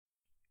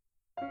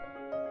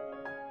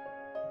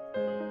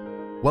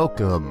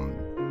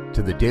Welcome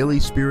to the Daily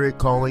Spirit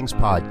Callings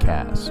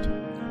Podcast.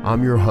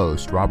 I'm your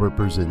host, Robert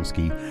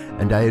Brzezinski,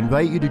 and I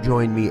invite you to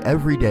join me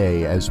every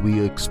day as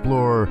we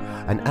explore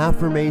an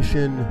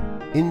affirmation,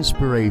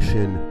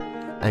 inspiration,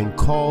 and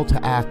call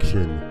to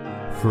action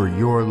for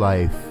your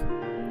life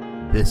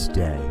this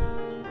day.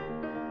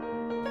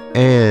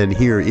 And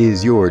here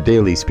is your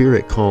Daily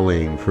Spirit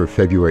Calling for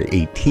February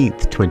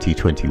 18th,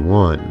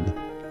 2021.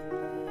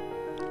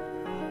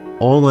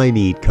 All I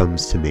need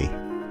comes to me.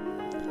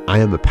 I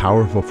am a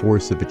powerful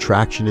force of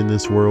attraction in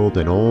this world,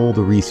 and all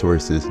the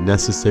resources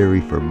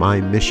necessary for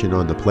my mission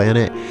on the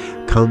planet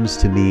comes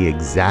to me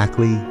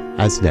exactly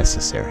as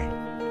necessary.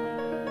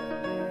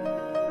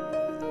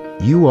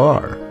 You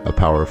are a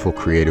powerful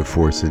creative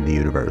force in the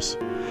universe,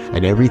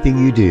 and everything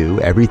you do,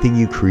 everything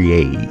you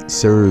create,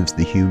 serves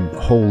the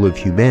whole of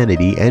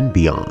humanity and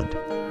beyond.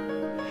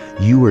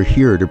 You are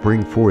here to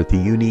bring forth a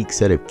unique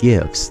set of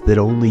gifts that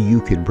only you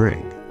can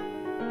bring.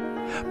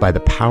 By the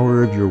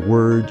power of your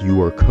word,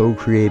 you are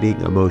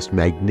co-creating a most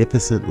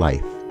magnificent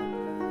life.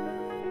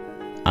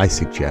 I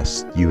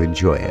suggest you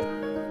enjoy it.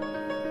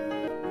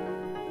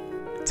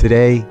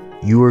 Today,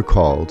 you are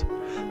called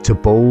to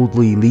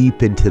boldly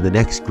leap into the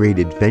next great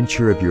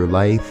adventure of your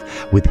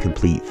life with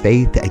complete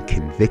faith and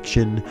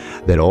conviction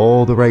that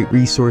all the right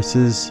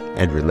resources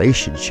and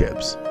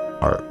relationships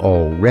are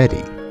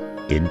already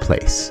in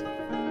place.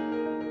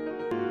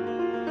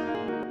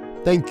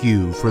 Thank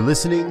you for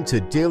listening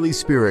to Daily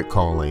Spirit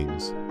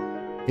Callings.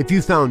 If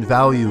you found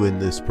value in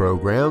this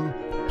program,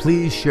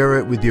 please share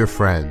it with your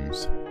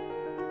friends.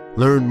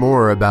 Learn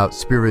more about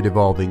Spirit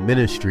Evolving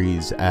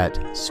Ministries at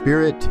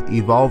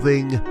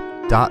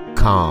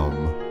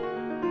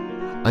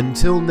spiritevolving.com.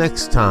 Until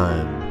next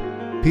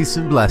time, peace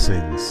and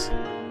blessings.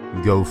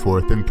 Go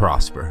forth and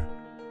prosper.